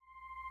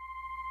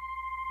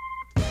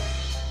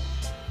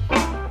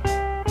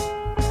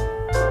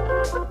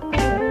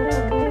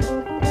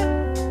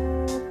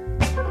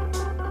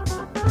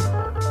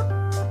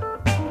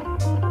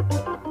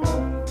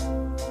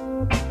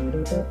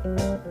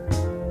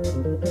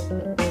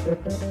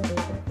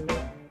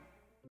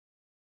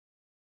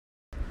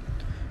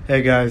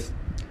Hey guys,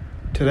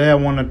 today I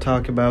want to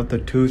talk about the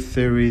two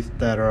series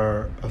that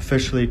are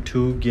officially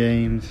 2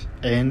 games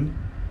in.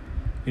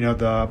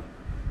 The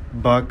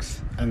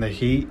Bucks and the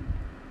Heat,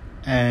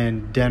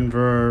 and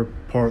Denver,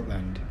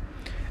 Portland.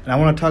 And I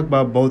want to talk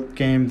about both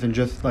games and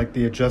just like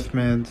the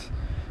adjustments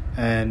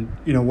and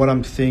what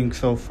I'm seeing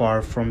so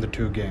far from the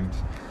 2 games.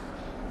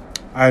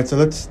 All right, so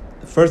let's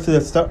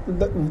start.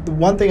 The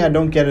one thing I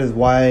don't get is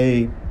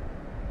why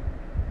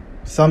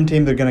some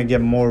teams are going to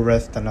get more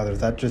rest than others.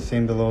 That just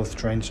seemed a little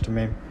strange to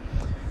me.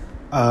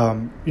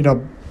 Mavs,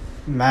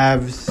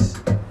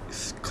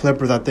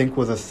 Clippers, I think,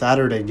 was a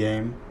Saturday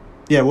game.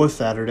 Yeah, it was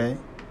Saturday.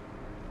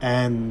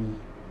 And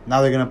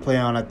now they're going to play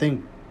on, I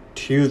think,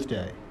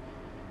 Tuesday.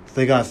 So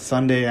they got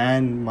Sunday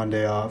and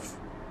Monday off.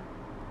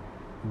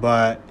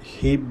 But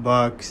Heat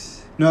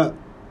Bucks got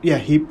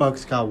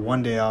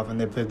 1 day off,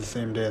 and they played the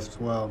same day as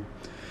well.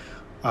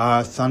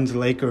 Suns,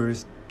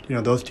 Lakers,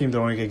 those teams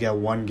are only going to get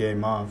 1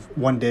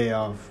 day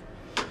off.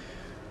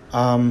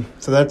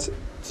 So that's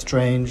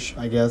strange,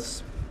 I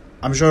guess.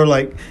 I'm sure,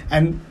 they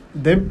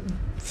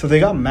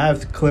got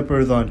Mavs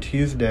Clippers on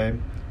Tuesday,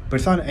 but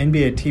it's on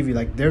NBA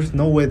TV. There's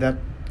no way that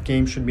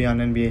game should be on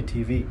NBA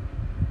TV.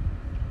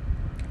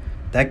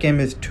 That game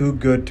is too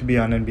good to be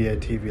on NBA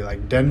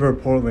TV. Denver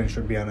Portland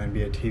should be on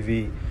NBA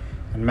TV,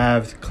 and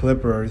Mavs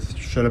Clippers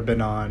should have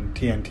been on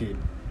TNT.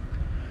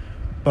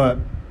 But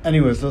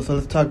anyways, so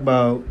let's talk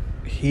about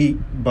Heat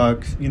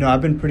Bucks.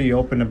 I've been pretty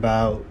open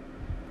about.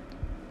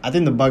 I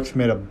think the Bucks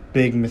made a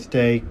big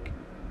mistake,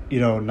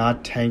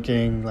 not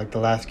tanking the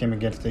last game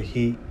against the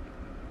Heat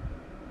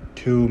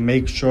to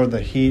make sure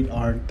the Heat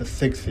aren't the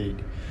 6th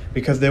seed,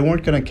 because they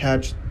weren't going to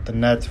catch the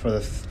Nets for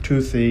the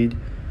 2 seed.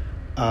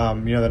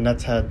 The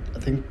Nets had, I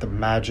think, the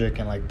Magic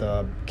and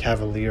the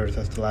Cavaliers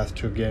as the last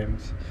 2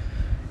 games,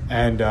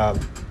 and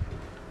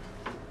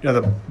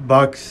the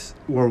Bucks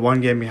were 1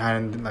 game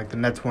behind. The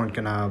Nets weren't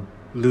gonna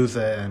lose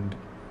it, and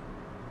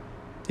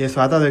so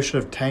I thought they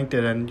should have tanked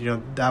it, and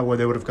that way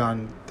they would have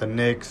gotten the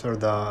Knicks or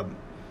the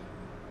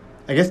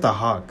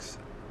Hawks.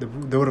 They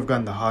would have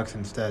gotten the Hawks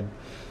instead.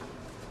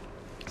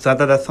 So I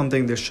thought that's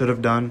something they should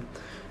have done,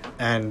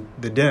 and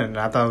they didn't. And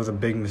I thought it was a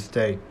big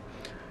mistake.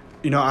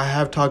 I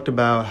have talked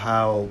about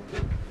how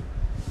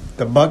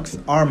the Bucks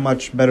are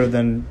much better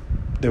than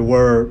they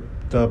were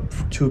the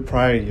 2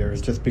 prior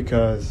years, just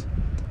because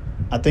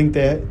I think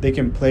they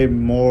can play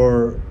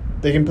more.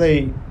 They can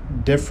play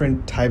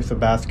different types of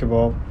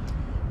basketball.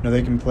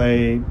 They can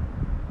play,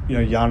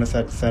 Giannis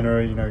at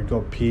center. You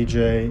go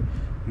PJ,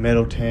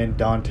 Middleton,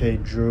 Dante,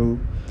 Drew,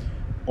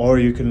 or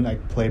you can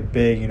play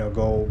big.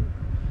 Go,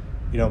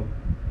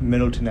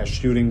 Middleton at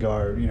shooting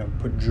guard.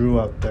 Put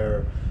Drew out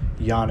there,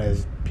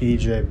 Giannis,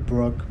 PJ,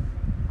 Brook.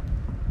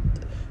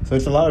 So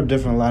it's a lot of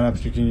different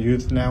lineups you can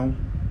use now.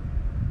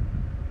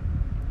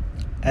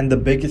 And the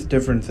biggest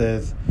difference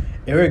is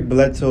Eric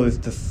Bledsoe is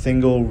the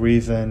single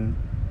reason.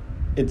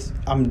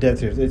 I'm dead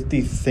serious. It's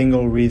the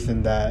single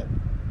reason that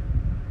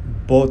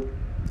both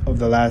of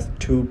the last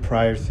 2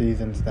 prior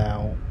seasons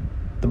now,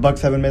 the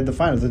Bucks haven't made the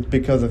finals. It's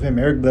because of him.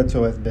 Eric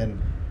Bledsoe has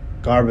been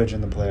garbage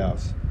in the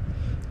playoffs.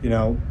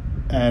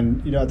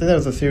 And I think that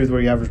was a series where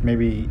he averaged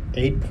maybe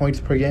 8 points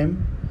per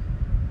game.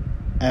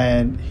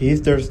 And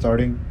he's their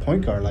starting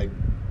point guard.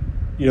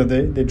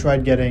 They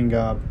tried getting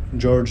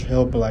George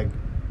Hill, but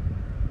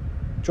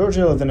George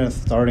Hill isn't a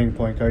starting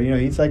point guard.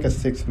 He's a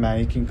 6th man.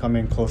 He can come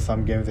in close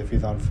some games if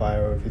he's on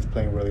fire or if he's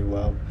playing really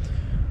well.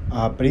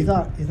 But he's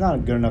not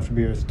good enough to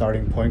be a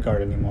starting point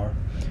guard anymore.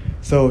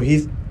 So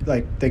he's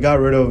they got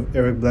rid of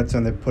Eric Bledsoe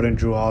and they put in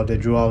Drew Holiday.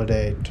 Drew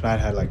Holiday tonight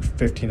had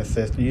 15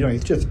 assists.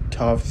 He's just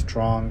tough,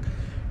 strong.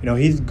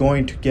 He's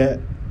going to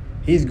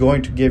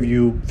give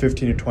you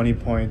 15 to 20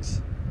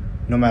 points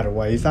no matter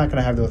what. He's not going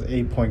to have those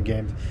 8-point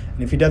games.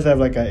 And if he does have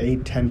an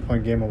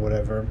 8-10-point game or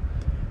whatever,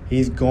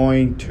 he's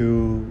going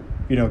to,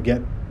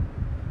 get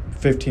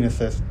 15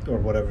 assists or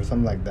whatever,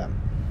 something like that.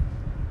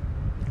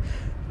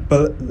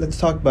 But let's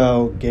talk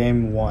about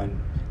Game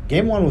 1.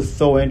 Game 1 was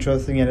so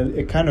interesting, and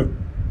it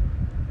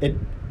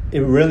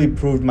really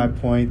proved my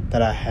point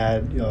that I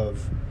had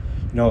of,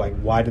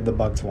 why did the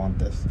Bucks want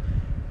this?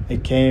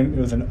 It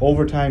was an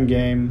overtime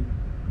game.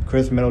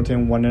 Khris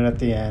Middleton won it at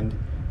the end.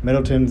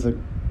 Middleton's a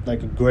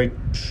great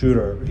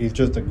shooter. He's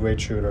just a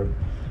great shooter.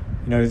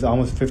 He's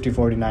almost 50,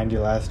 40, 90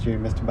 last year.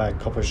 He missed by a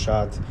couple of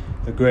shots.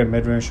 He's a great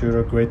mid-range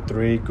shooter, great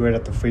 3, great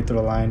at the free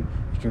throw line.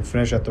 He can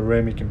finish at the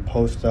rim. He can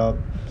post up.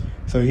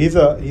 So he's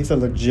a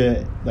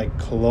legit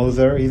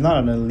closer. He's not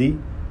an elite.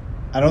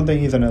 I don't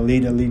think he's an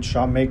elite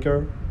shot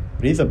maker,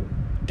 but he's a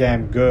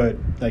damn good,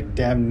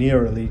 damn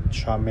near elite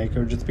shot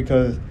maker, just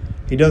because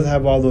he does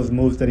have all those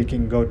moves that he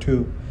can go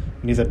to,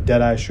 and he's a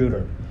dead-eye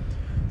shooter.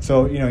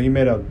 So, he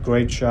made a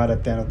great shot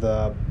at the end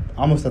of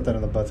almost at the end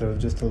of the buzzer. It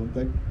was just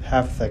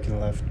half a second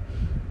left.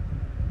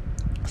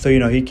 So,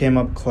 he came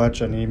up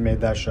clutch and he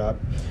made that shot.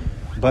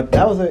 But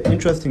that was an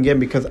interesting game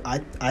because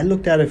I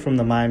looked at it from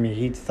the Miami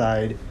Heat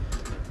side,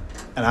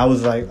 and I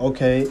was like,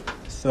 okay,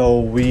 so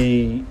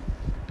we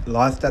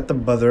lost at the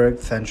buzzer,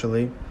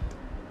 essentially.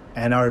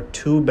 and our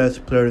two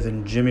best players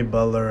in Jimmy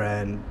Butler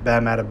and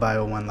Bam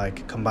Adebayo won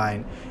like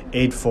combined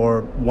 8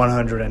 for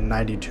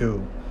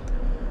 192.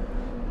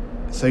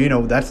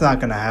 So that's not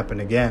gonna happen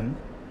again.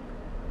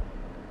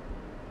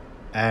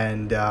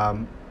 And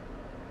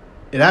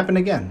it happened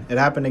again.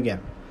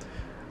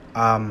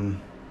 And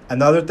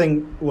the other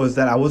thing was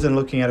that I wasn't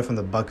looking at it from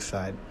the Bucks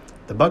side.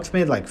 The Bucks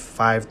made like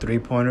 5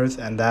 3-pointers,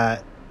 and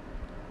that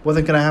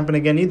wasn't gonna happen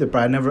again either.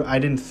 But I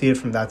didn't see it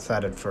from that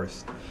side at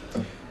first.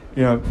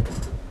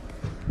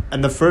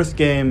 And the first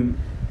game,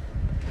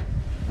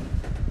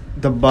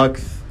 the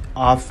Bucks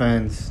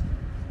offense,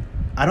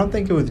 I don't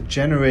think it was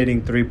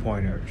generating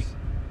 3-pointers.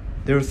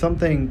 There was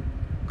something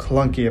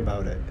clunky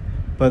about it.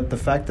 But the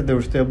fact that they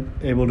were still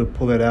able to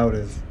pull it out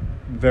was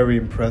very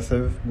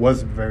impressive.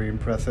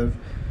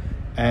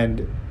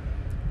 And,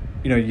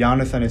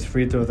 Giannis and his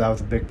free throws, that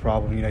was a big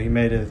problem. He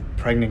made his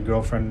pregnant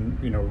girlfriend,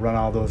 run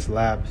all those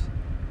laps,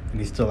 and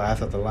he still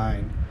asked at the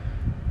line.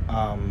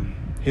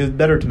 He was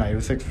better tonight. He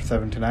was 6 for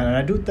 7 tonight. And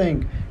I do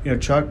think,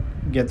 Chuck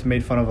gets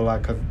made fun of a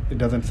lot because it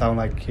doesn't sound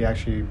like he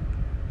actually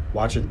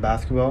watches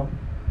basketball.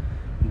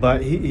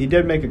 But he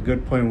did make a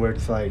good point where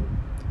it's like,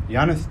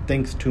 Giannis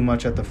thinks too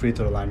much at the free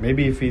throw line.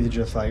 Maybe if he's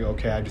just like,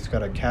 okay, I just got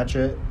to catch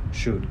it,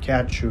 shoot,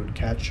 catch, shoot,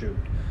 catch, shoot.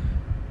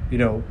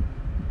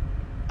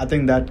 I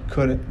think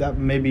that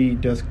maybe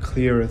does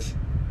clear his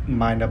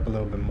mind up a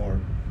little bit more.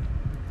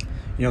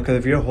 Because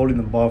if you're holding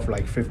the ball for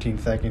like 15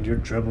 seconds, you're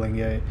dribbling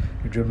it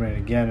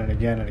again and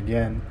again and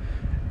again.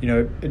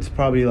 It's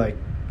probably like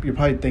you're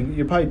probably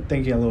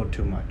thinking a little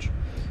too much.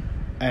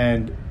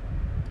 And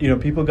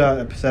people got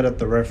upset at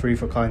the referee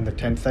for calling the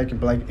 10-second,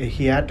 but like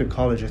he had to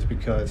call it just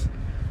because.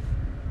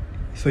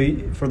 So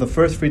for the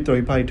first free throw,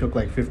 he probably took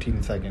like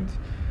 15 seconds,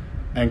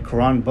 and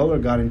Caron Butler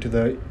got into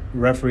the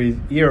referee's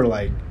ear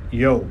like,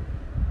 "Yo,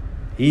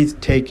 he's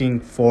taking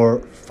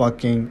for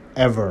fucking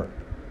ever."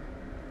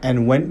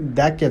 And when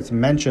that gets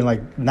mentioned,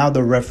 like, now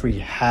the referee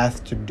has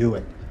to do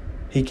it.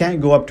 He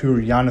can't go up to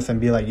Giannis and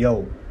be like,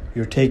 "Yo,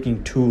 you're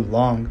taking too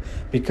long,"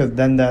 because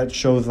then that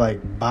shows,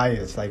 like,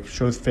 bias, like,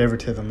 shows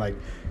favoritism, like,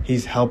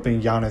 he's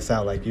helping Giannis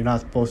out. Like, you're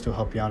not supposed to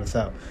help Giannis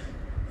out.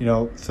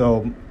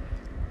 So,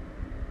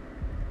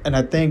 and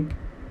I think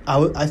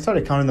I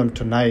started counting them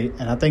tonight,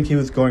 and I think he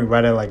was going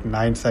right at, like,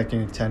 9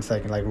 seconds, 10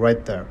 seconds, like,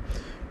 right there.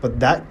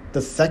 But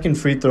the second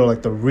free throw,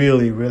 like, the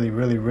really, really,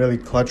 really, really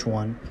clutch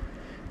one,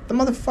 the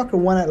motherfucker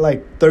went at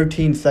like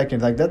 13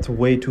 seconds. Like, that's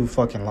way too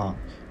fucking long.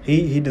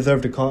 He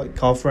deserved to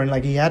call for it. And,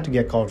 like, he had to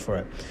get called for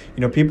it.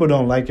 People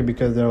don't like it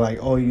because they're like,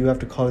 oh, you have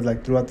to call it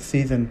like throughout the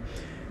season.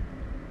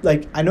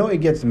 Like, I know it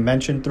gets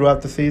mentioned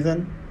throughout the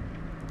season,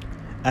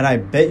 and I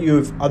bet you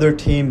if other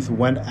teams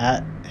went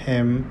at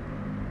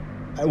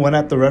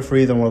the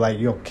referees and were like,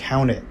 yo,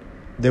 count it,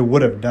 they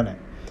would have done it.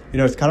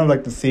 It's kind of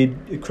like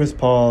Chris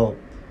Paul,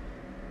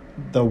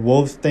 the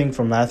Wolves thing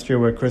from last year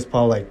where Chris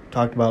Paul, like,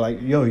 talked about,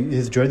 like, yo,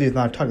 his jersey is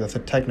not tucked. That's a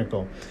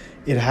technical.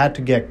 It had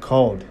to get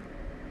called.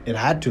 It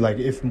had to. Like,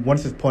 if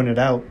once it's pointed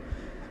out,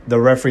 the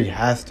referee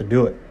has to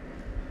do it.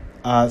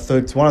 So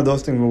it's one of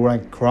those things where,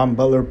 like, Caron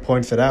Butler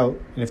points it out,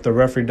 and if the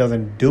referee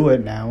doesn't do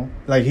it now,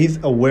 like, he's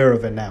aware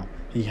of it now.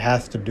 He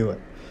has to do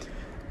it.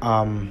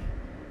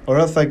 Or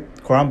else,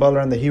 like, Caron Butler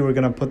and the Heat were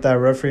going to put that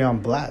referee on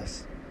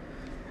blast.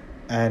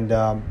 And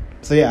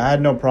so, yeah, I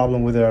had no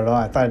problem with it at all.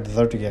 I thought it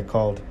deserved to get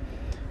called.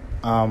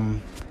 But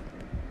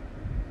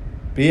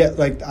yeah,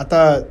 like, I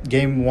thought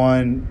game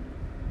one,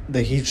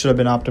 the Heat should have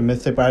been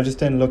optimistic, but I just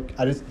didn't look.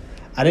 I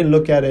didn't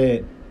look at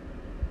it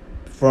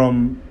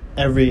from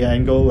every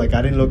angle. Like,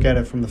 I didn't look at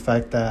it from the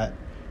fact that,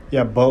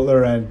 yeah,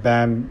 Butler and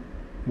Bam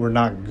were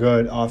not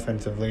good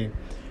offensively,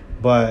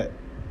 but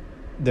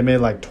they made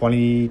like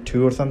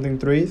 22 or something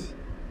threes.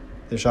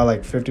 They shot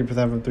like 50%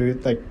 from three,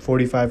 like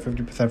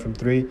 45-50% from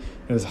three.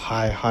 It was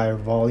high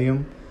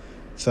volume.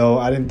 So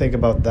I didn't think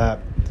about that.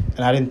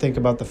 And I didn't think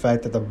about the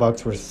fact that the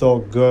Bucks were so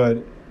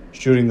good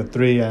shooting the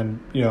three, and,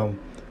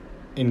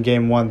 in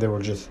game one they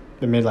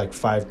made like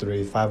 5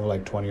 threes, 5 of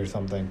like 20 or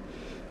something.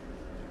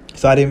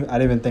 So I didn't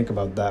even think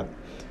about that.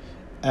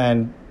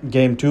 And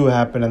game two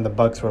happened, and the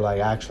Bucks were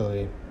like,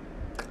 actually,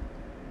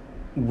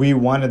 we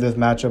wanted this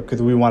matchup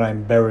because we want to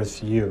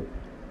embarrass you.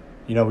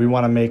 We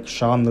want to make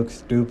Sean look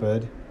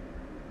stupid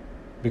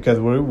because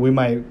we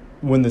might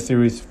win the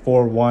series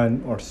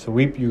 4-1 or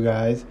sweep you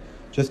guys,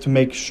 just to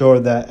make sure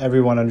that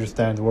everyone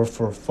understands we're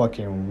for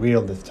fucking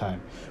real this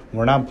time.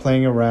 We're not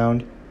playing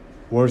around.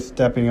 We're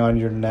stepping on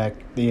your neck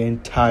the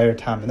entire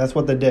time. And that's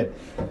what they did.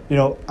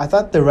 I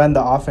thought they ran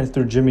the offense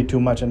through Jimmy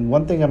too much. And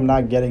one thing I'm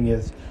not getting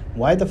is,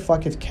 why the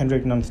fuck is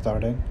Kendrick Nunn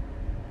starting?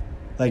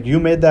 Like, you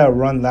made that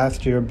run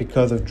last year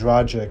because of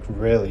Dragic,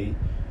 really.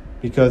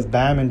 Because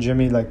Bam and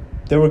Jimmy, like,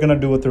 they were going to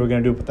do what they were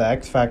going to do. But the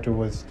X factor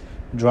was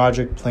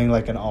Dragic playing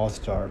like an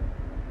all-star.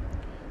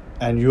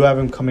 And you have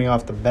him coming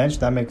off the bench.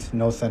 That makes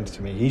no sense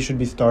to me. He should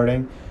be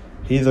starting.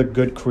 He's a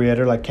good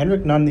creator. Like,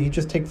 Kendrick Nunn, he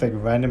just takes, like,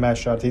 random-ass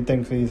shots. He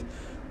thinks he's,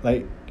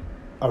 like,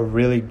 a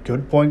really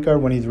good point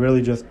guard when he's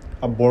really just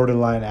a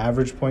borderline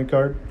average point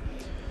guard.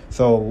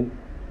 So,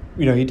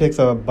 he takes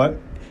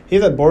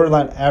he's a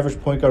borderline average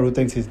point guard who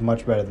thinks he's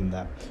much better than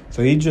that.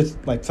 So he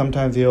just, like,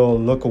 sometimes he'll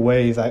look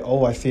away. He's like,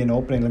 oh, I see an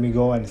opening, let me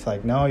go. And it's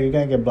like, no, you're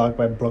going to get blocked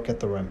by Brook at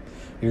the rim.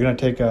 You're going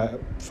to take a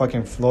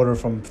fucking floater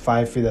from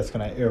 5 feet that's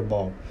going to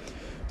airball.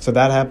 So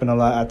that happened a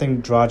lot. I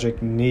think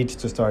Dragic needs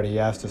to start. He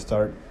has to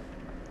start.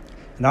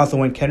 And also,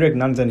 when Kendrick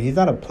Nunn's in, he's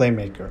not a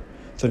playmaker.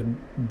 So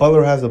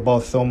Butler has the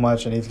ball so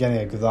much, and he's getting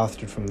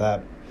exhausted from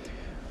that.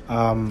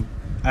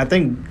 I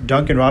think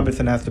Duncan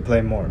Robinson has to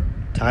play more.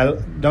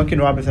 Duncan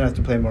Robinson has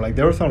to play more. Like,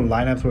 there were some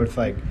lineups where it's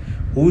like,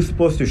 who's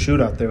supposed to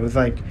shoot out there? It was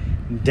like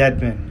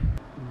Dedmon,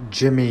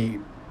 Jimmy,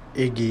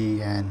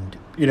 Iggy, and,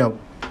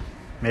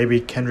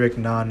 maybe Kendrick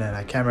Nunn, and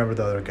I can't remember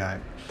the other guy.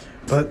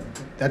 But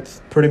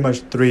that's pretty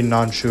much 3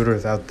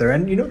 non-shooters out there.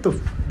 And,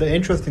 the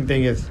interesting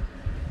thing is,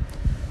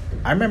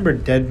 I remember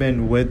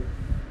Dedmon with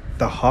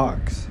the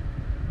Hawks,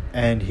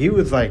 and he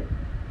was like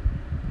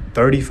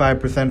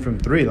 35% from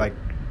 3. Like,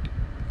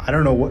 I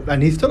don't know what,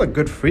 and he's still a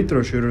good free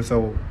throw shooter,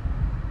 so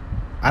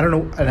I don't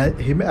know. And I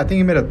think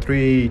he made a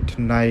 3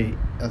 tonight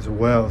as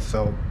well,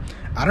 so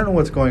I don't know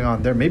what's going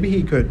on there. Maybe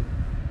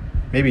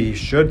he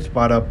should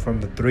spot up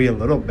from the 3 a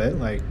little bit,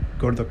 like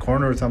go to the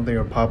corner or something,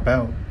 or pop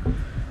out.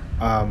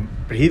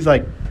 But he's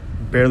like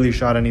barely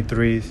shot any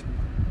threes.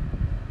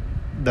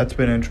 That's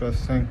been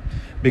interesting,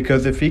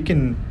 because if he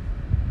can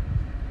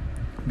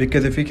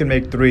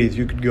make threes,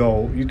 you could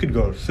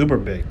go super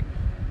big.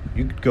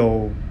 You could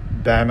go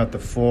Bam at the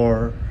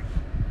 4,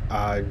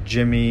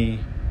 Jimmy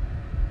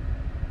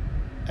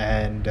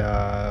and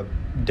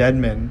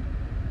Dedmon.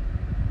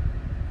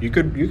 You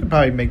could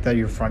probably make that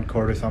your front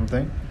court or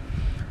something.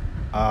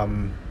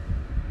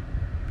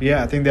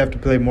 Yeah, I think they have to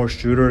play more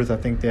shooters. I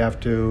think they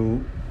have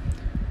to.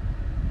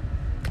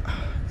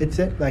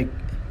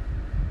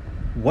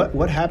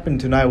 What happened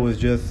tonight was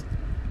just,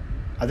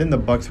 I think the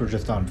Bucks were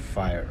just on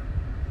fire,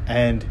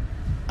 and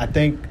I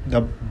think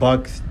the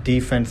Bucks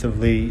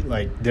defensively,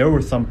 like, there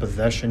were some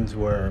possessions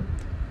where,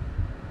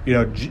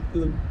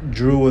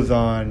 Drew was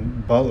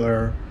on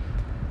Butler,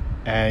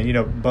 and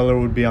Butler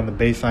would be on the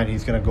baseline.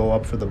 He's gonna go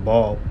up for the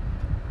ball,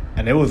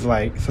 and it was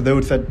like, so they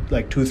would set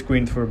like 2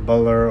 screens for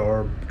Butler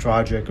or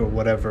Dragic or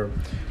whatever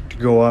to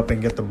go up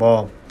and get the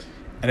ball,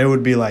 and it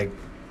would be like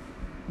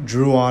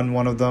Drew on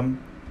one of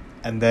them,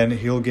 and then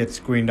he'll get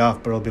screened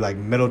off, but it'll be like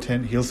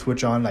Middleton, he'll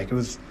switch on, like it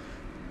was,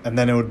 and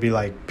then it would be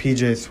like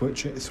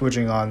PJ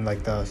switching on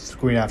like the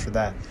screen after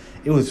that.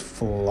 It was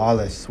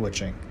flawless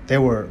switching. They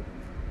were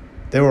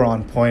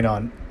on point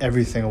on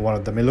every single one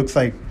of them. It looks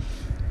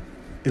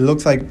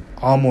like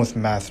almost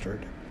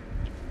mastered.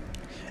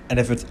 And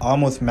if it's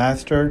almost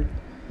mastered,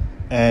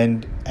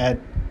 and at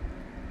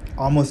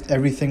almost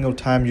every single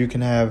time you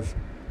can have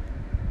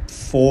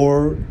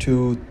 4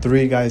 to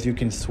 3 guys you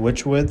can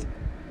switch with,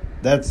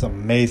 that's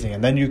amazing.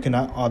 And then you can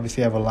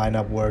obviously have a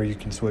lineup where you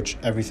can switch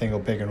every single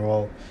pick and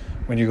roll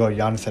when you go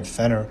Giannis at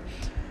center,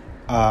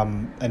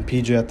 and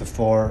PJ at the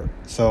 4.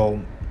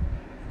 So,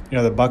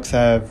 the Bucks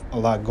have a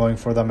lot going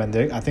for them, and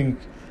I think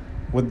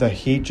with the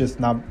Heat just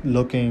not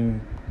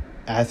looking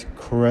as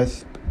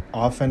crisp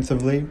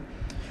offensively,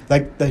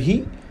 like the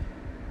Heat,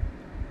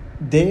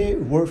 they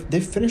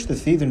finished the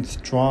season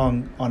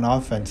strong on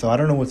offense. So I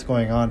don't know what's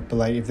going on, but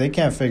like if they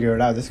can't figure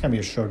it out, this is gonna be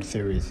a short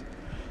series.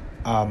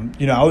 I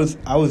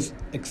was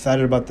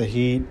excited about the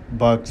Heat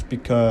Bucks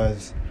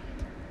because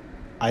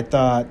I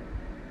thought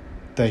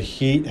the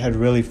Heat had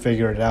really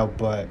figured it out,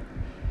 but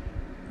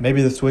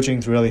maybe the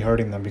switching's really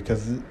hurting them,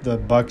 because the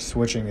Bucks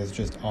switching is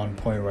just on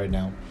point right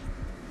now.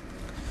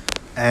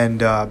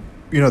 And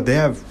they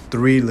have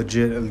 3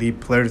 legit elite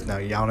players now: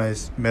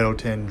 Giannis,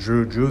 Middleton,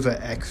 Drew. Drew's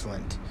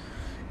excellent.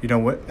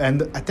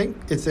 And I think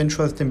it's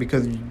interesting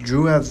because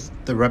Drew has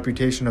the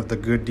reputation of the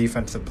good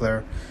defensive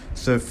player,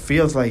 so it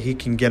feels like he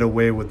can get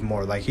away with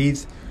more. Like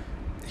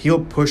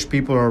he'll push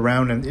people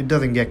around, and it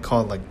doesn't get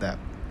caught like that.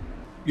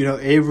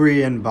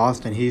 Avery in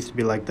Boston, he used to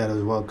be like that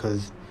as well,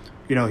 because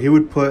he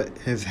would put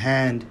his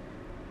hand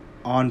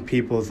on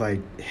people's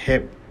like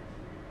hip,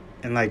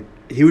 and like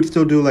he would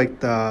still do like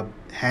the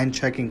hand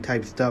checking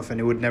type stuff, and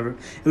it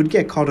would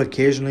get caught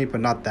occasionally, but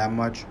not that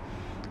much.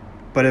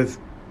 But if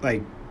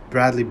like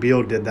Bradley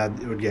Beal did that,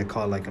 it would get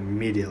caught like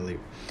immediately.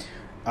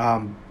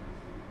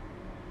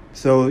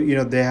 So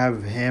they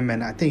have him,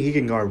 and I think he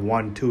can guard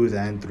 1, 2s,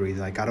 and 3s.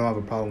 Like, I don't have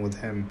a problem with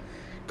him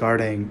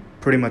guarding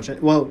pretty much.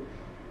 Well,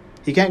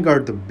 he can't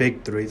guard the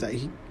big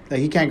 3s.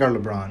 He can't guard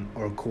LeBron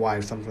or Kawhi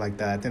or something like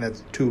that. I think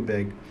that's too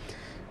big.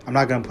 I'm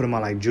not gonna put him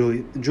on like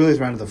Julius. Julius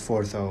ran to the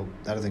 4, so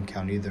that doesn't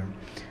count either.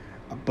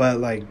 But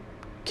like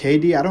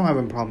KD, I don't have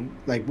a problem,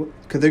 like,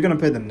 because they're gonna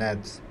play the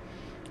Nets.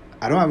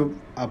 I don't have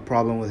a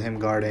problem with him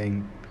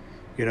guarding,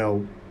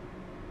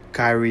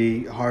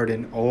 Kyrie,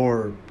 Harden,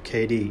 or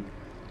KD.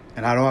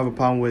 And I don't have a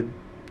problem with,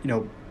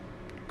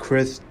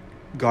 Khris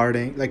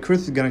guarding. Like,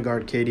 Khris is going to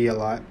guard KD a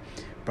lot.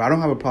 But I don't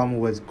have a problem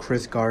with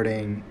Khris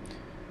guarding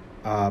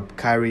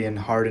Kyrie and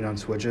Harden on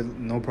switches.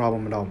 No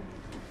problem at all.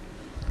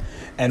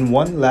 And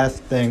one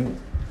last thing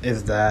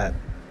is that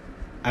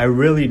I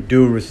really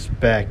do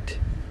respect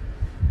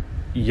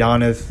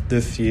Giannis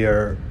this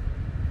year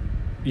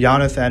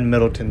Giannis and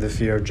Middleton this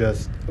year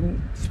just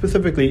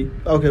specifically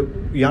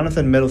Giannis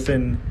and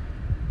Middleton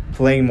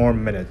playing more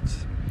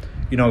minutes.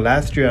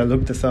 Last year I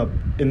looked this up.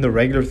 In the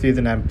regular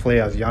season and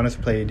playoffs, Giannis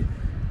played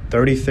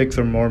 36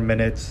 or more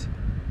minutes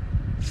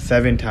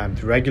 7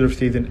 times, regular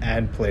season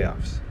and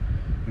playoffs.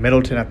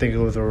 Middleton, I think it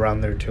was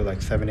around there too,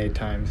 like 7, 8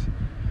 times.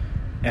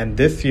 And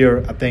this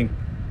year, I think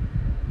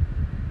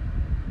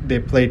they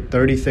played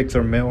 36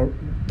 or more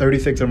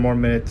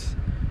minutes.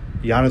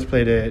 Giannis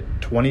played it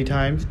 20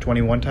 times,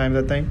 21 times,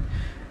 I think.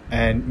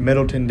 And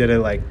Middleton did it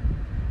like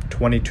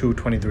 22,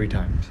 23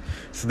 times.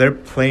 So they're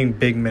playing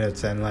big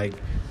minutes, and like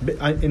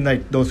in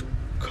like those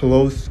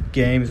close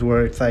games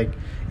where it's like,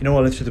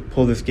 let's just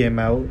pull this game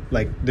out.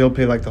 Like they'll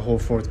play like the whole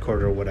fourth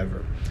quarter or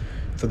whatever.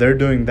 So they're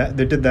doing that.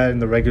 They did that in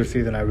the regular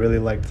season. I really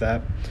liked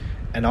that.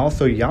 And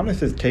also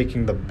Giannis is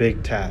taking the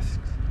big tasks.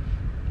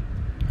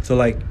 So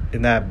like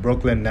in that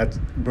Brooklyn Nets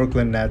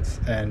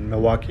and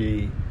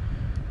Milwaukee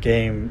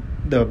game,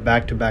 the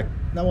back-to-back.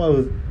 It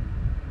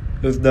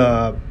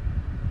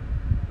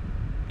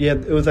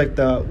was like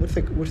the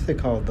what's they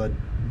called, the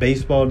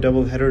baseball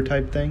doubleheader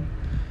type thing,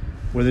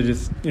 where they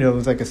just it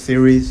was like a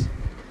series.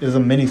 It was a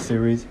mini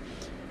series.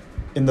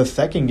 In the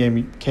second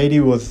game,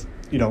 KD was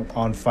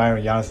on fire,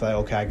 and Giannis like,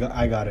 okay,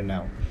 I got it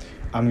now.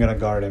 I'm gonna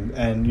guard him,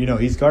 and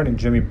he's guarding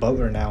Jimmy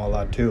Butler now a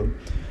lot too.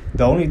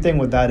 The only thing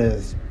with that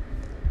is,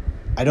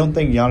 I don't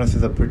think Giannis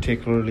is a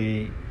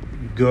particularly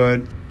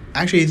good.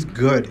 Actually, he's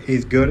good.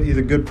 He's good. He's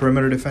a good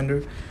perimeter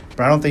defender,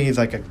 but I don't think he's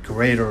like a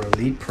great or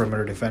elite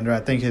perimeter defender. I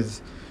think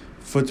his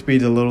foot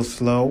speed's a little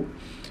slow,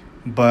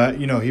 but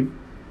he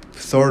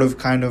sort of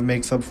kind of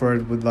makes up for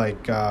it with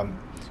like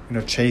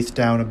chase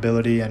down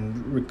ability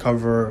and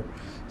recover,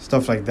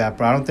 stuff like that.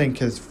 But I don't think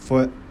his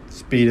foot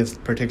speed is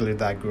particularly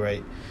that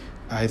great.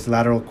 His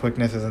lateral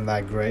quickness isn't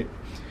that great.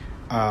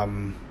 But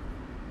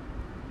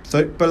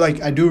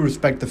like I do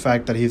respect the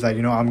fact that he's like,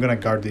 I'm gonna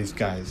guard these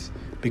guys,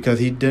 because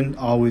he didn't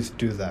always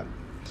do that.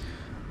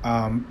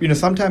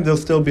 Sometimes they'll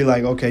still be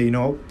like, okay,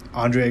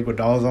 Andre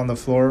Iguodala's on the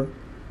floor,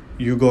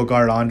 you go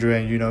guard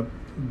Andre and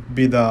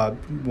be the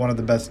one of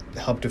the best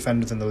help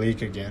defenders in the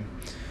league again.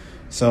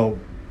 So,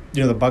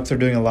 the Bucks are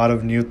doing a lot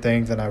of new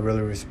things, and I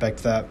really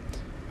respect that.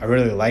 I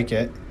really like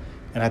it,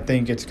 and I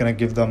think it's gonna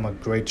give them a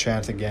great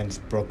chance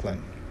against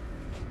Brooklyn.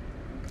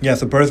 Yeah,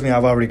 so personally,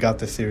 I've already got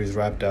this series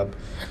wrapped up.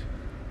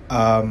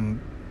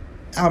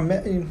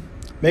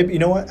 Maybe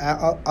what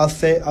I'll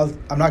say.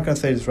 I'm not gonna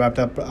say it's wrapped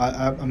up, but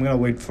I'm gonna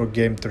wait for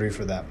Game 3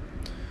 for that.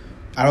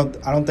 I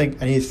don't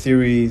think any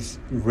series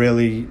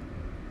really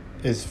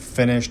is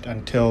finished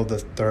until the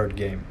third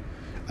game.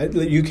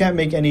 You can't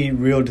make any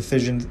real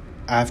decisions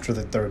after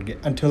the third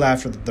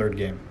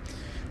game.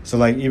 So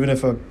like even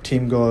if a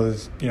team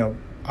goes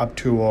up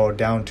 2-0,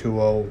 down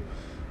 2-0,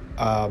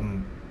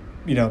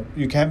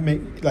 you can't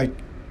make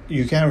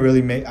you can't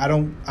really make. I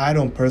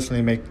don't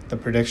personally make the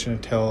prediction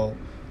until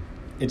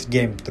it's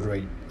Game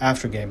 3,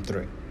 after Game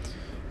 3.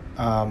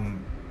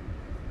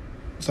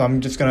 So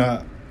I'm just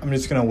gonna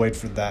wait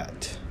for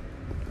that.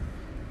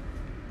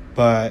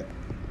 But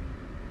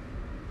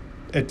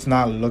it's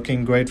not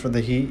looking great for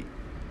the Heat.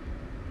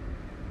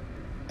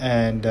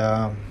 And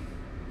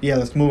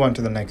let's move on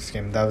to the next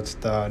game. That was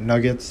the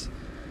Nuggets,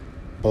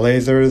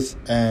 Blazers,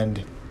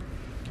 and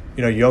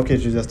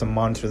Jokic is just a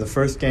monster. The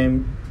first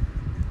game,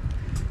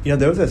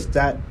 there was a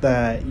stat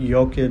that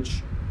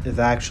Jokic is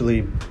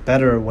actually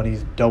better when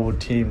he's double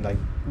teamed. Like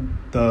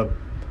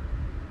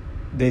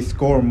they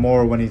score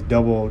more when he's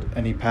doubled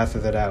and he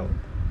passes it out.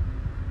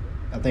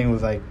 I think it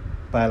was like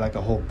by like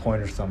a whole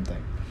point or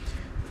something.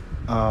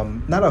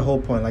 Not a whole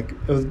point, like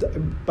it was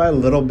by a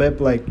little bit,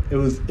 but like it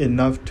was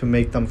enough to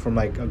make them from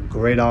like a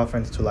great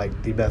offense to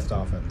like the best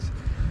offense.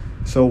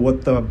 So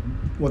what the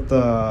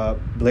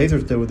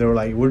Blazers did, they were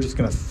like, we're just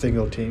gonna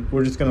single team,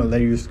 we're just gonna let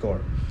you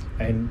score,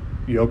 and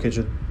Jokic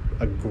is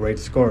a great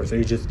scorer, so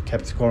he just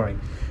kept scoring.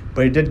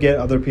 But he did get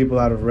other people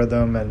out of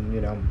rhythm, and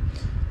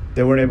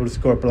they weren't able to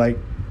score. But like,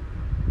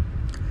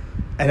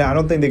 and I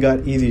don't think they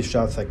got easy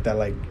shots like that.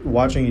 Like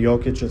watching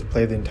Jokic just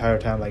play the entire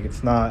time, like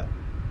it's not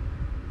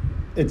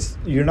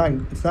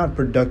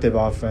productive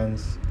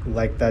offense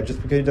like that,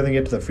 just because he doesn't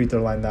get to the free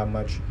throw line that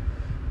much.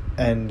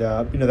 And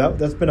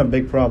that's been a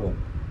big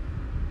problem.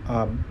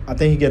 I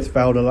think he gets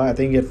fouled a lot. I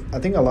think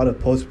a lot of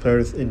post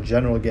players in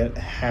general get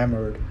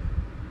hammered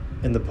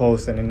in the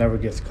post, and it never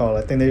gets called.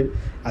 I think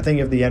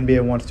if the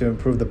NBA wants to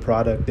improve the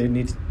product, they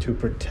need to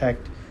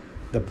protect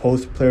the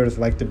post players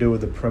like they do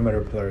with the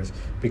perimeter players,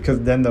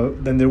 because then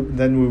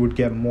we would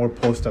get more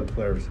post up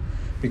players.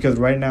 Because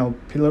right now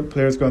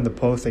players go in the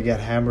post, they get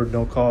hammered,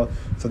 no call,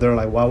 so they're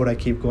like, why would I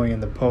keep going in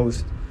the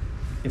post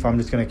if I'm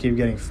just gonna keep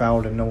getting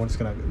fouled and no one's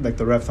gonna, like,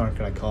 the refs aren't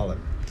gonna call it.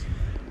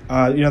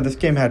 This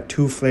game had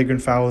 2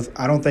 flagrant fouls.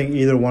 I don't think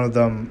either one of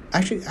them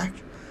actually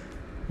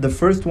the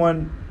first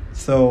one,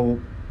 so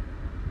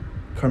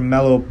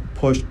Carmelo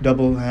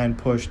double hand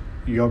pushed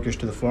Jokic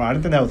to the floor. I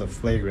don't think that was a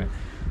flagrant.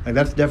 Like,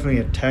 that's definitely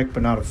a tech,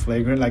 but not a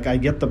flagrant. Like, I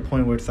get the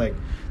point where it's like,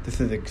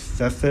 this is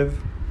excessive.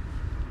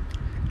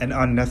 and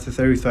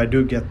unnecessary. So I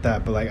do get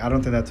that, but like I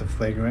don't think that's a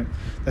flagrant.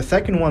 The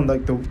second one,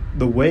 like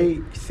the way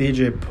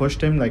CJ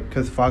pushed him, like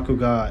because Facu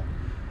got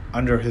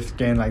under his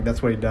skin, like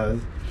that's what he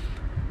does.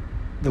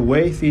 The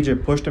way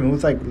CJ pushed him, it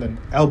was like an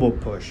elbow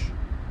push.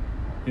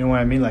 You know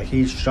what I mean? Like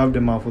he shoved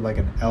him off with like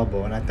an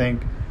elbow, and I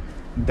think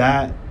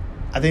that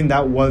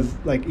was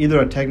like either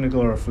a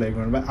technical or a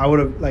flagrant. But I would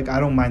have I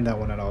don't mind that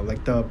one at all.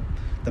 Like the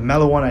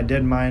Melo one, I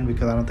did mind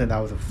because I don't think that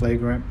was a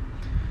flagrant.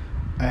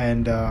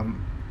 And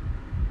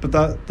but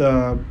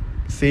the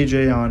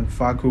CJ on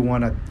Facu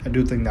one, I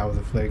do think that was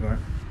a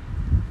flagrant.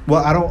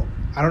 Well, I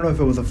don't know if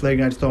it was a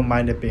flagrant. I just don't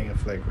mind it being a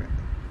flagrant.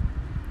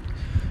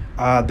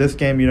 This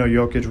game,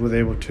 Jokic was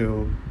able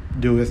to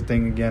do his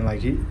thing again.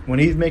 Like when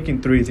he's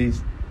making threes,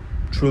 he's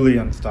truly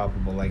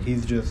unstoppable. Like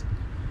he's just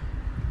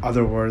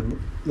otherworldly.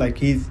 Like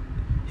he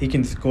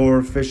can score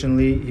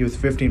efficiently. He was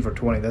 15 for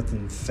 20. That's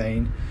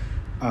insane.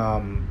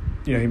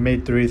 He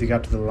made threes. He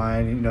got to the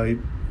line.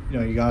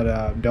 He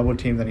got double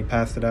teamed and he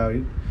passed it out.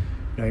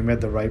 He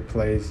made the right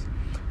plays.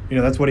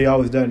 That's what he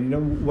always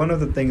done. One of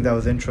the things that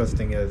was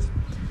interesting is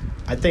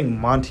I think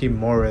Monty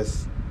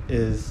Morris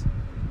is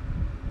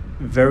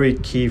very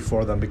key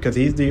for them because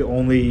he's the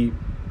only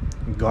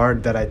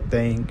guard that I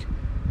think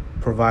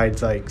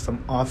provides like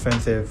some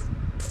offensive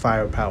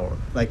firepower,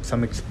 like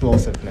some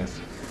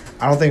explosiveness.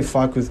 I don't think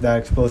Facu's that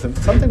explosive.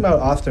 Something about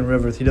Austin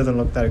Rivers, he doesn't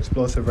look that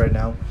explosive right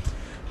now,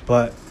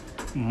 but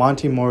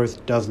Monty Morris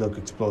does look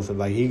explosive.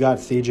 Like he got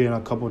CJ in a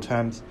couple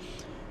times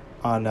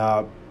on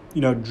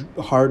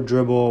hard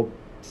dribble,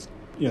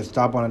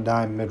 stop on a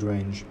dime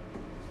mid-range.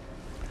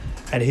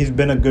 And he's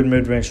been a good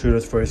mid-range shooter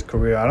for his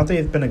career. I don't think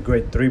he's been a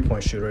great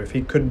three-point shooter. If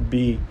he could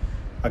be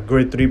a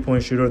great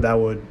three-point shooter, that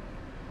would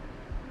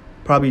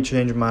probably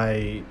change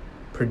my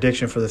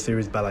prediction for the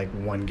series by like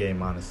one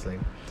game, honestly.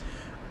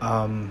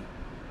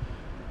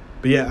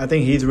 But yeah, I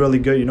think he's really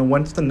good.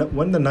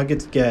 When the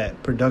Nuggets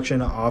get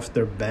production off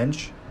their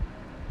bench,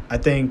 I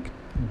think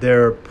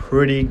they're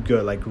pretty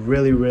good. Like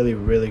really, really,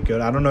 really good.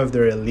 I don't know if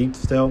they're elite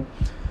still,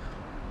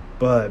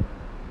 but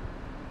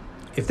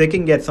if they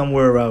can get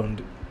somewhere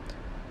around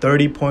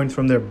 30 points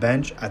from their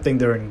bench, I think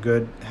they're in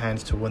good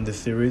hands to win this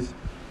series.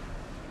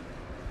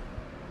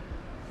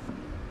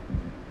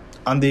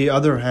 On the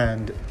other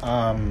hand,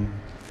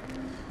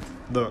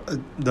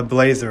 the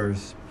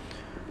Blazers,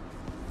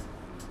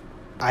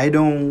 I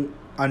don't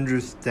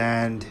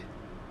understand.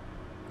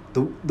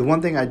 The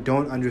one thing I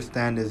don't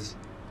understand is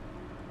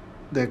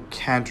the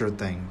Cantor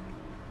thing.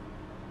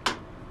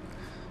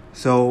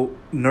 So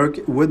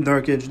with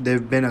Nurkic,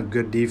 they've been a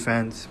good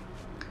defense.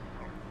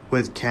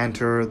 With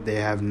Cantor, they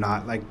have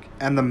not.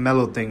 And the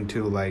Melo thing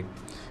too. Like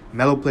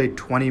Melo played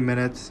 20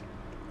 minutes,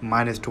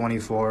 minus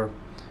 24.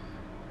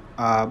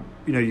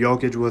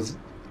 Jokic was.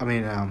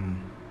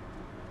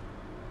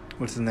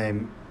 What's his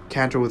name?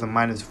 Cantor was a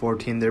minus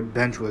 14. Their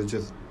bench was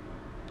just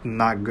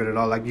not good at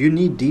all. Like you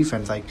need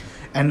defense.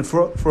 And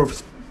for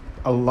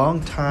a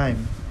long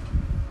time,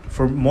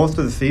 for most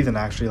of the season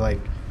actually,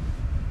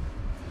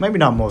 maybe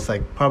not most,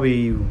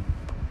 probably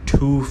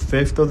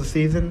 2/5 of the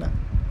season.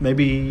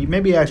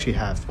 Maybe actually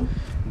half.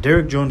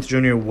 Derrick Jones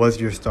Jr.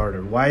 was your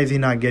starter. Why is he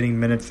not getting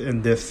minutes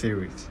in this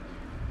series?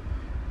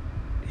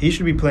 He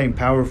should be playing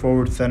power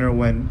forward center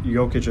when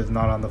Jokic is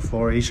not on the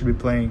floor. He should be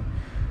playing,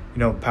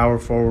 power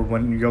forward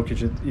when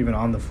Jokic is even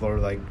on the floor.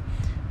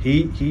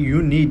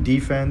 You need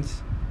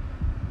defense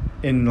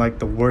in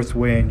the worst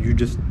way, and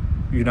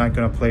you're not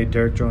gonna play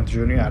Derrick Jones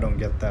Jr. I don't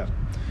get that.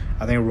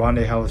 I think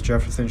Rondé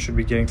Hollis-Jefferson should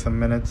be getting some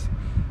minutes.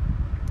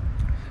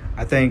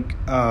 I think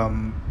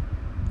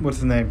what's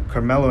his name?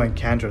 Carmelo and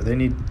Cantor. They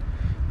need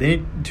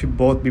to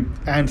both be,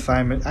 and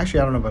Simon.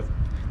 Actually, I don't know, but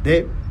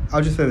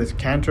I'll just say this: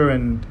 Cantor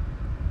and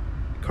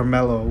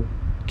Carmelo.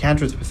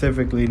 Cantor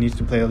specifically needs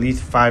to play at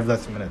least 5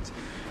 less minutes.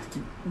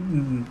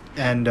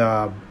 And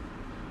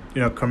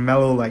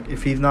Carmelo,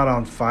 if he's not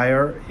on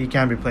fire, he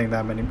can't be playing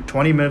that many.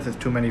 20 minutes is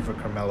too many for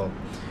Carmelo.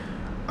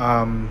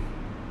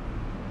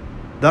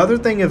 The other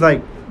thing is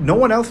no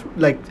one else.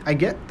 I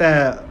get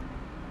that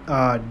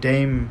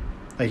Dame.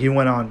 He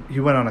went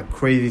on a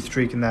crazy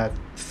streak in that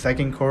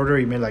second quarter.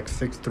 He made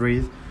 6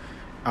 threes,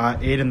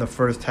 8 in the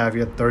first half. He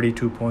had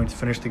 32 points.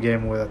 Finished the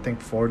game with I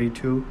think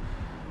 42.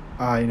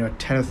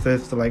 10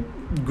 assists.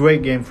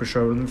 Great game for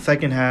sure. In the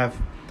second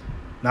half,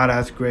 not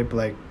as great,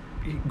 but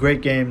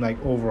great game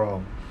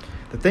overall.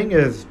 The thing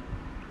is,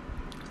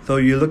 so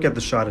you look at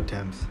the shot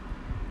attempts.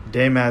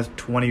 Dame has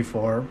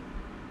 24.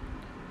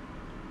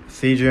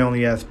 CJ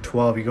only has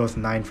 12. He goes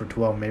 9 for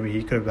 12. Maybe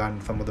he could have gotten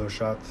some of those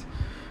shots.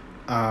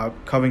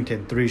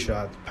 Covington 3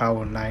 shots,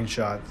 Powell 9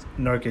 shots,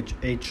 Nurkic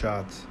 8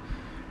 shots,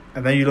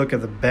 and then you look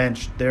at the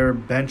bench. Their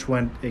bench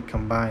went a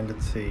combined,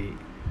 let's see,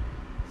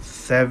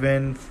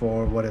 7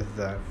 for what is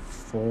that?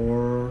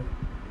 4,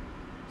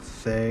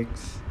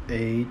 6,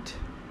 8,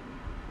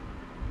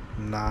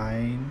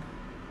 9,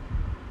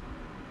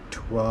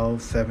 12,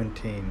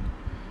 17.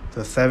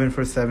 So 7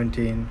 for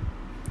 17.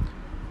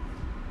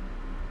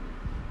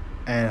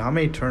 And how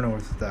many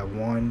turnovers is that?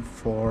 1,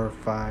 4,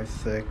 5,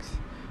 6.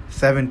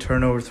 7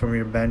 turnovers from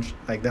your bench,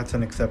 that's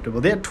unacceptable.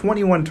 They had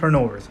 21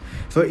 turnovers.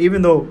 So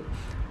even though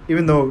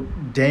even though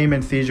Dame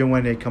and CJ,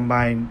 when they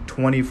combined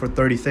 20 for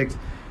 36,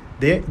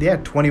 they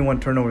had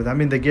 21 turnovers. I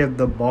mean, they gave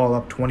the ball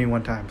up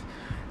 21 times.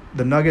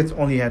 The Nuggets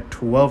only had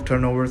 12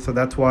 turnovers, so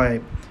that's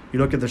why you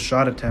look at the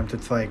shot attempts.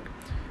 It's like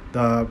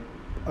the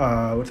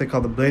what's it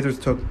called? The Blazers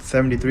took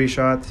 73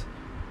 shots.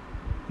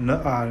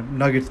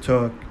 Nuggets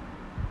took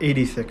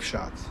 86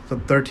 shots, so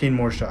 13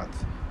 more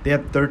shots. They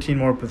had 13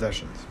 more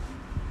possessions.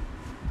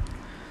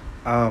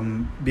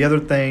 The other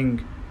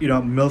thing,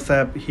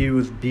 Millsap, he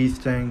was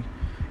beasting.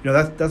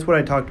 That's what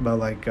I talked about.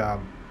 Like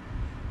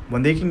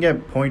when they can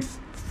get points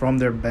from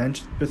their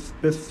bench,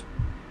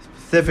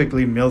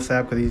 specifically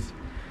Millsap, because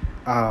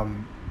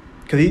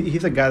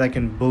he's a guy that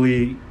can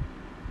bully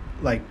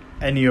like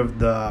any of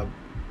the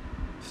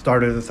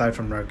starters aside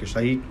from Nurkic.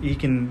 Like he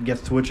can get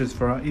switches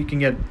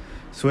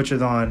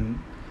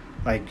on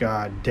like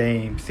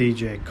Dame,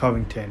 CJ,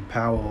 Covington,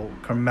 Powell,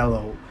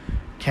 Carmelo,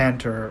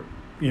 Cantor,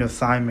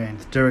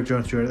 Simons, Derrick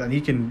Jones Jr., and he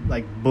can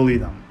like bully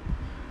them.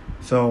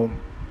 So,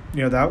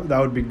 that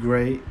would be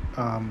great.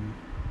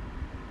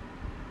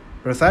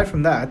 But aside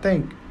from that, I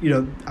think I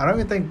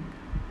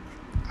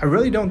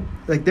really don't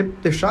like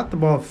they shot the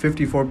ball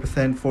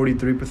 54%,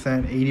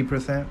 43%,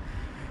 80%,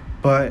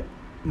 but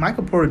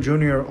Michael Porter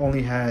Jr.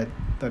 only had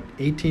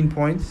 18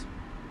 points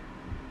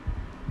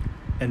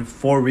and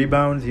 4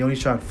 rebounds. He only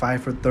shot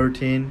 5 for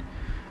 13.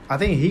 I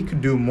think he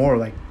could do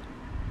more.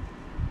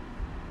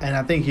 And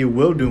I think he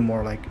will do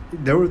more. Like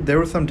there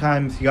were some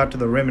times he got to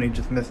the rim and he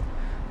just missed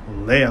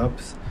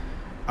layups.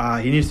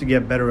 He needs to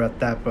get better at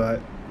that.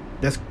 But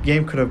this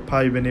game could have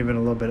probably been even a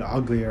little bit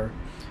uglier.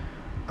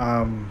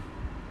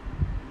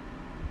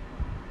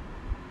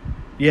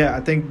 Yeah,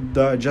 I think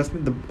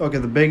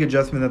the big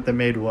adjustment that they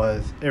made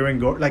was Aaron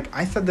Gordon. Like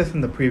I said this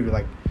in the preview,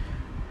 like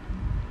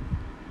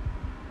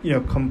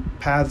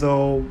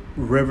Campazzo,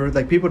 Rivers.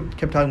 Like people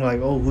kept talking about,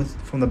 like, oh, who's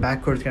from the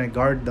backcourt is gonna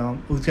guard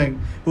them? Who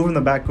from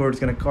the backcourt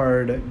is gonna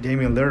guard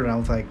Damian Lillard? And I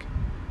was like,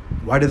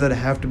 why does it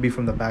have to be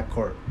from the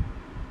backcourt?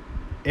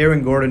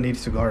 Aaron Gordon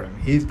needs to guard him.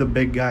 He's the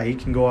big guy. He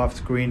can go off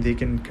screens. He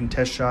can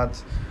contest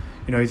shots.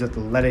 He's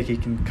athletic. He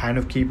can kind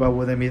of keep up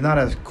with him. He's not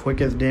as quick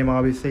as Dame,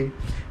 obviously,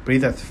 but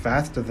he's as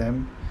fast as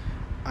him.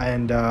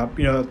 And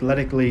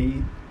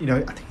athletically,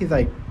 I think he's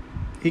like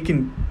he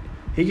can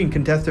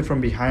contest it from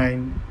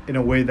behind in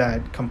a way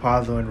that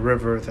Campazzo and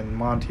Rivers and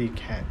Monty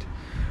can't.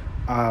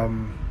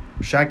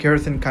 Shaq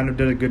Harrison kind of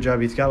did a good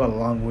job. He's got a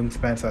long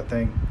wingspan, so I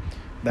think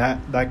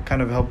that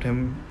kind of helped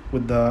him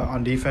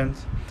on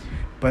defense.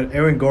 But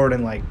Aaron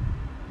Gordon,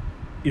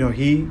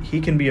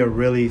 he can be a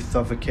really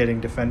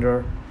suffocating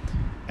defender,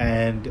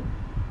 and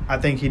I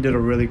think he did a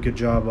really good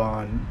job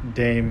on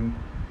Dame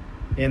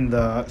in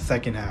the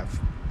second half.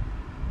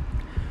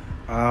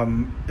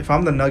 If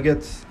I'm the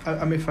Nuggets,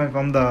 if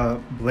I'm the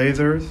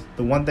Blazers,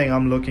 the one thing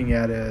I'm looking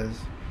at is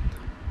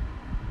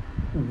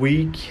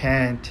we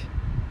can't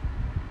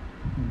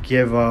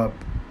give up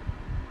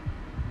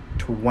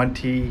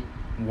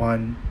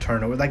 21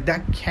 turnovers. Like,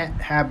 that can't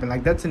happen.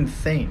 Like, that's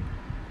insane.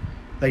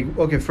 Like,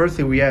 okay,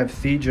 firstly, we have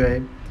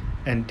CJ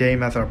and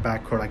Dame as our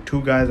backcourt, like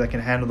 2 guys that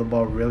can handle the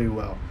ball really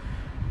well.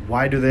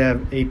 Why do they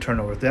have 8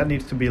 turnovers? That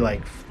needs to be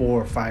like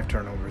 4 or 5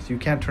 turnovers. You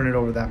can't turn it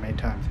over that many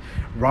times.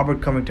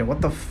 Robert Covington,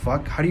 what the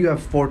fuck? How do you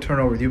have 4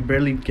 turnovers? You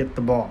barely get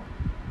the ball.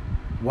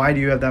 Why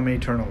do you have that many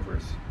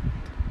turnovers?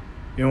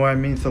 You know what I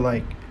mean? So,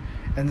 like,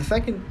 and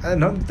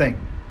another thing,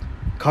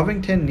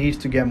 Covington needs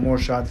to get more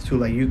shots too.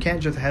 Like, you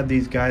can't just have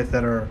these guys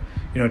that are,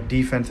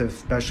 defensive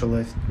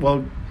specialists.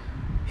 Well,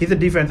 he's a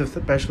defensive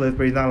specialist,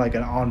 but he's not like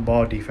an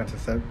on-ball defensive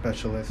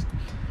specialist.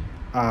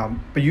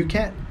 But you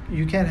can't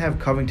have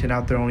Covington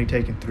out there only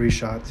taking 3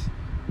 shots.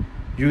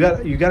 You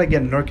got to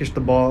get Nurkic the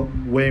ball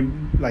way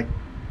 8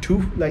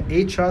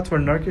 shots for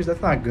Nurkic.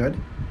 That's not good.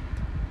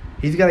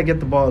 He's got to get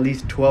the ball at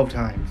least 12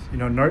 times.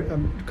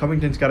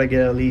 Covington's got to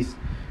get at least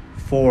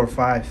 4,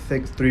 5,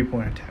 6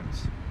 3-point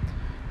attempts.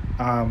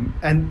 And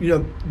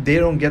they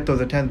don't get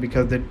those attempts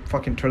because they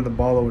fucking turn the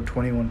ball over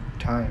 21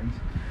 times.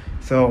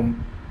 So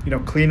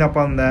clean up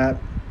on that,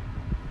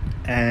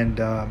 and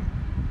I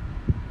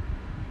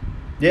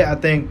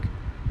think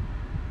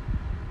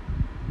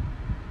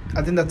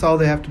that's all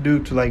they have to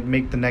do to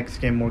make the next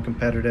game more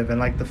competitive,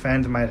 and the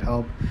fans might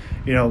help.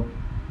 The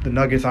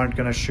Nuggets aren't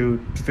going to shoot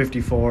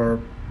 54,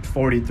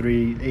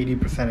 43,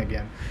 80%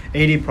 again.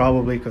 80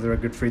 probably because they're a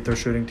good free throw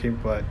shooting team,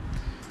 but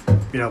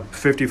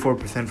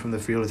 54% from the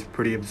field is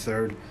pretty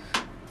absurd.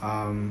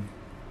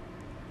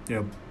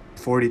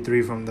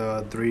 43 from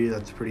the 3,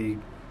 that's pretty.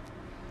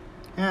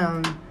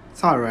 Yeah,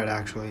 it's all right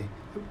actually.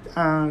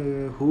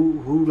 No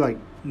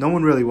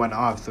one really went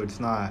off, so it's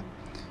not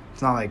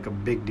like a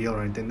big deal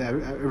or anything.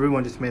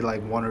 Everyone just made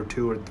 1 or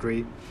 2 or 3.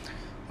 It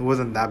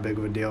wasn't that big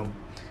of a deal,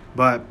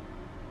 but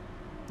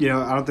I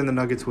don't think the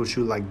Nuggets will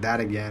shoot like that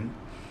again.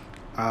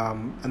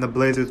 And the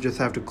Blazers just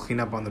have to clean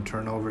up on the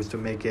turnovers to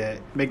make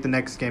the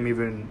next game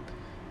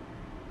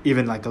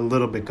even a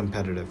little bit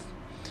competitive.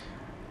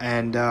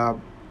 And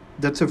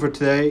that's it for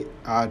today.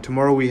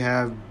 Tomorrow we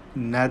have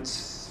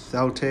Nets,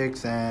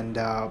 Celtics, and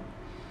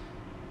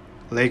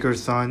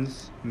Lakers,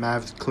 Suns,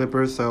 Mavs,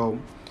 Clippers. So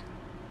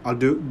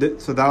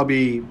So that'll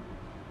be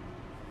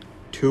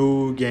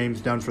 2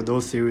 games done for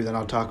those series, and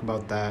I'll talk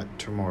about that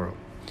tomorrow.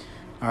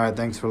 All right,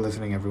 thanks for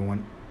listening,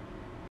 everyone.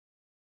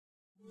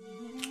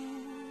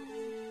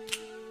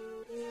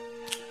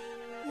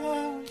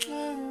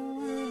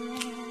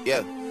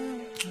 Yeah.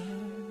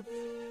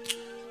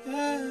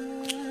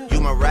 You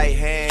my right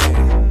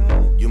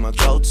hand, you my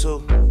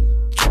go-to.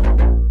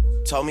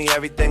 Told me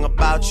everything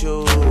about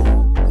you,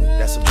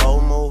 that's a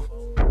bold move.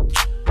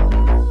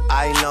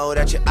 I know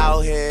that you're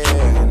out here,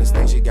 and there's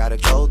things you gotta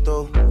go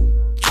through.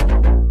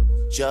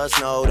 Just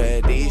know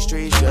that these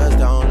streets just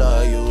don't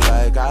love you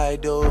like I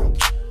do.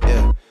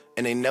 Yeah,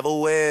 and they never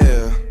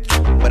will.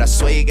 But I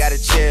swear you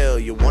gotta chill.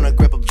 You wanna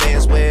grip a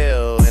Benz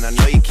wheel, and I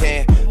know you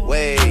can't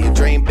wait. You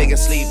dream big and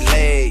sleep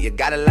late. You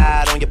got a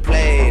lot on your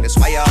plate. That's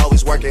why you're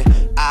always working.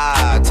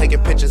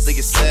 Taking pictures of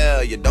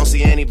yourself. You don't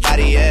see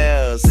anybody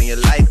else, and you're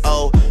like,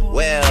 oh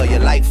well. You're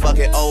like, fuck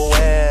it, oh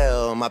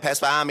well. My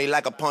past behind me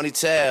like a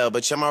ponytail,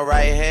 but you're my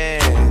right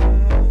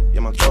hand.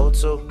 You're my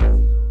go-to.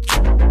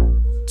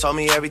 Told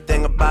me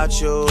everything about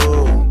you.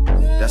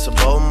 That's a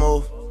bold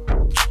move.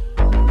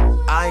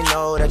 I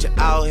know that you're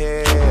out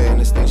here, and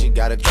there's things you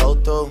gotta go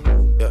through.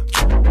 Yeah.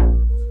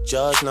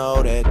 Just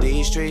know that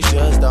these streets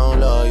just don't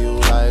love you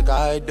like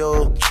I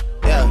do.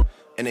 Yeah,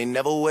 and they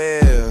never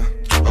will.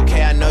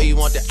 Okay, I know you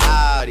want the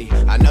Audi.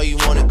 I know you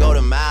wanna go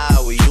to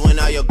Maui. You and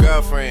all your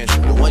girlfriends,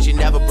 the ones you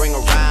never bring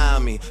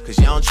around me. Cause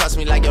you don't trust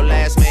me like your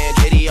last man.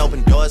 Did he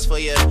open doors for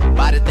you?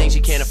 Buy the things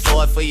you can't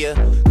afford for you?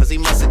 Cause he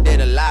must've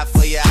did a lot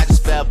for you. I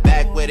just fell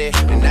back with it.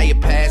 And now your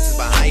past is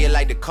behind you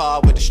like the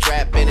car with the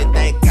strap in it.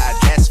 Thank God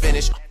that's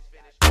finished.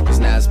 Cause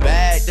now it's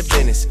back to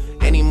business.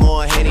 Any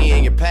more Henny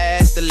and you're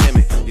past the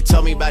limit. You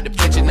told me about the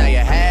picture, now you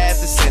have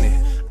to send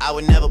it. I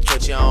would never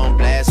put you on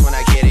blast when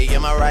I get it.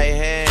 You're my right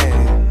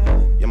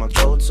hand, you're my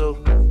go-to.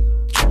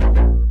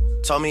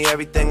 Told me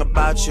everything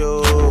about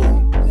you,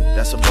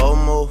 that's a bold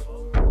move.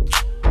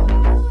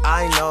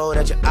 I know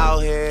that you're out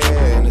here,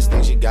 and there's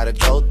things you gotta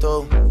go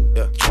through.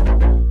 Yeah.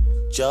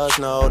 Just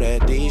know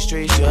that these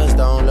streets just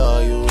don't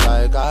love you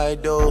like I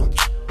do.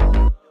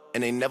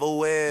 And they never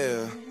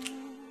will.